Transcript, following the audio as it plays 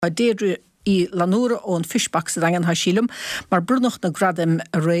a déadú í lanúra ón fishbach sa dagan hasílum, mar brunach na gradam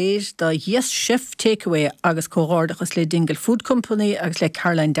réir da Yes Chef Takeaway agus cógárdachas le Dingle Food Company agus le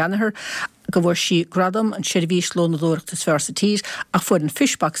Caroline Danaher go bhfuair sí gradam an seirbhís lónadúireachtas fearsa tír ach fuair an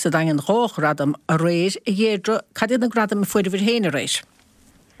fishbach sa dagan rách gradam a réir a dhéadra cadé na gradam a fuair bhir héine réir.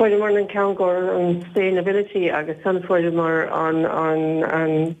 Fuair mar an ceangur an sustainability agus san fuair mar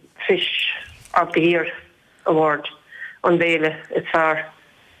an Fish of the Year award an Béile is fear.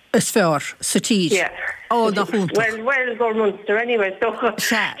 Is fear, sa tír? Yeah. Oh, na húnta. Well, go Munster anyway, so,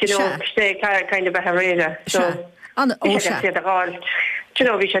 stay kind of a harada. So, we should have said the God.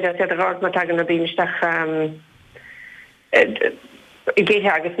 We should have said the God, but I'm going to be mistake, gate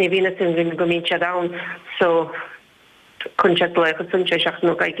agus ní vína sin vin go míid down, so, couldn't check like a sunshine shack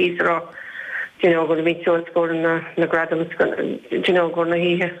no guy geezer go to meet so score na gradam go na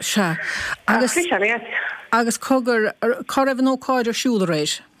hihe. Sha. Agus cogur carf no card siúl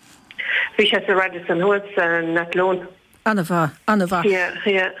réis. Fish has a Radisson Hoods and that loan. Anava.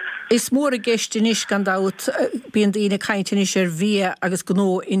 Yeah. Is mór a geistin is gan dát bíon daoine caintin is bhí agus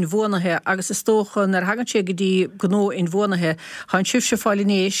gnó in bhónathe agus is tóchan ar hagan sé go dtí gnó in bhónathe chain sibh se fáilí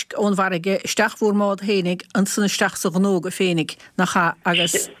níos ón bharige isteach mód hénig an san isteach sa gnó go fénig nach cha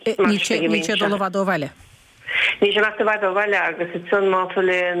agus ní sé dul bhd ó bhaile. Ní sé meachta bhd ó bhaile agus it sun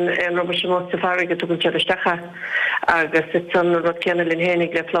máfalin an Robert Simón sa farige tugann sé isteacha agus it sun rud ceanna linn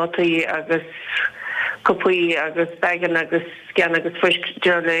hénig le flátaí agus Copuí agus bagan agus gan agus fuisc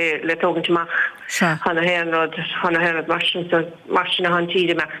le tógan teach hana héanrod marsin a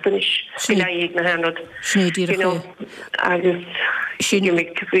hantíide meachtanis leigh na héanrod agus sin mé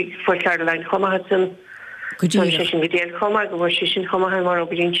fuil Caroline Comahatson sin godéal choma go bhfuir sin chomaha mar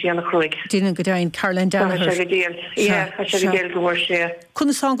obíonn si anna chruig. Dína go dain Caroline Danaher. Tá sé godéal go bhfuir sé.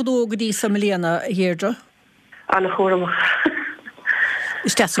 Cúna san go dó go dtí sa Miliana héardra? Anna chóramach.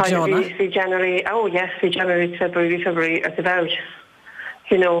 Is that so January, February at about,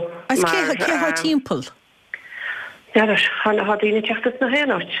 As Ceha timple? Yeah, Hannah Hadina Chestas na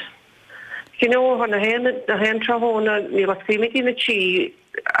Henot. Hannah Hen Travona, Nilasimi in the Chi,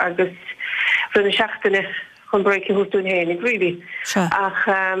 Agus, for the Shachtane, on breaking who's doing Hen, really. Ach,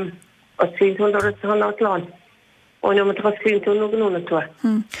 a screen to not lawn. Oh, no, but was screen to no to her.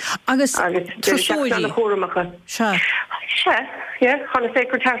 Agus, yeah, on a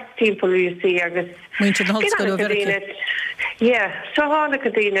secretary team for you see, Agus. Yeah, so Hannah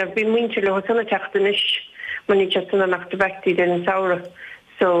Cadina, been winter low, on a Chachtanish, when you just on a Mactabacti, then Saura.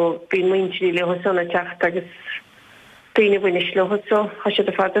 So, been winter low, on a Chacht, Agus. Being a winish low, so I should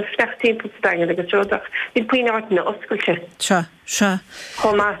have had the staff team put stang and a good in Queen Art in the Osculture. Sure.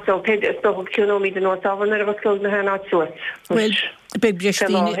 Homa, so paid a stock of kilometer the North Alvan, and I was closing the hand out to it. Well, big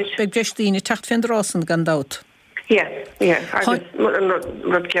Bristine, tacht Fendrossen gone out. Yeah. I was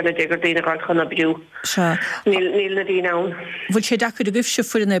not Kennedy or Dina Garcona Bew. Sure. Neil Nadine. Would she duck a gift ship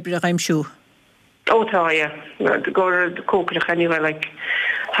for an every I'm sure? Oh, yeah. Go to coke anyway, like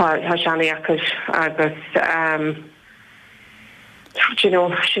Hashani Akers, Agus,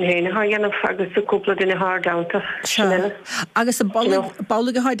 sin héine ha dhéanamh agus a cúpla duine thar downta. Agus a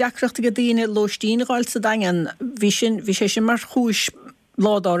bálaga ha deachreachta go daoine lóistíínaáil sa dagan bhí sé sin mar chúis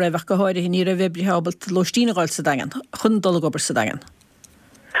ládá raibh go háir ní a bhebri habalt lóistíínaáil sa dagan, chun dul gobar sa dagan.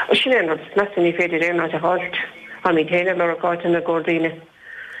 Sin éon mesan ní féidir éon a háilt a mí héine le aáin na Gordíine.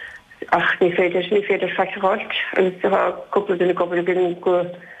 Ach ní féidir feicháilt agus cúpla duine gobar bin go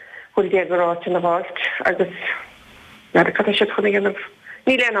déagráit na bháilt agus Na the Scottish coming of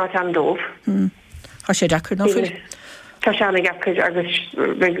Neil and Dove. Has she Dakar nothing? Tashana Yakaj,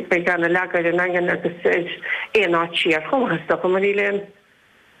 agus big on a laggard and Angan at the stage, Enachi at home has stuff on Manilan.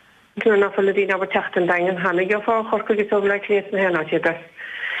 Do enough of Ladina over Tacht and Dangan, Hannah, your for Horkugis over like Leas and Henachi, that's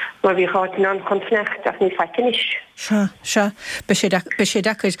where we had non conflict, that's me finish. Sure. Beshe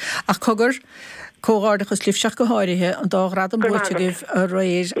Dakar, a cogger. Cógáardachas lífseach go háirithe an dá radam buirteagh a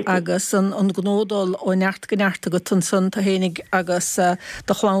réir agus an gnódal ó neart go neartta go tun san tá hénig agus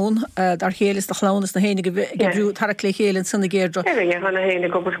do chlán dar chélas do chlánas na hénig gebrú tar lé chélann sanna géardra. Hana hénig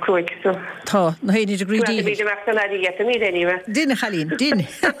go cruig so. Tá, na hénig grúdí. Dine chalín, dine.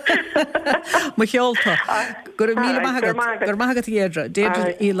 Mu cheolta. Gur maigad géardra,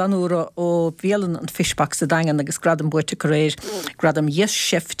 déidir í lanúra ó bhéalann an fishbach sa dagan agus gradam buirte go réir, gradam Yes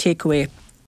Chef Takeaway.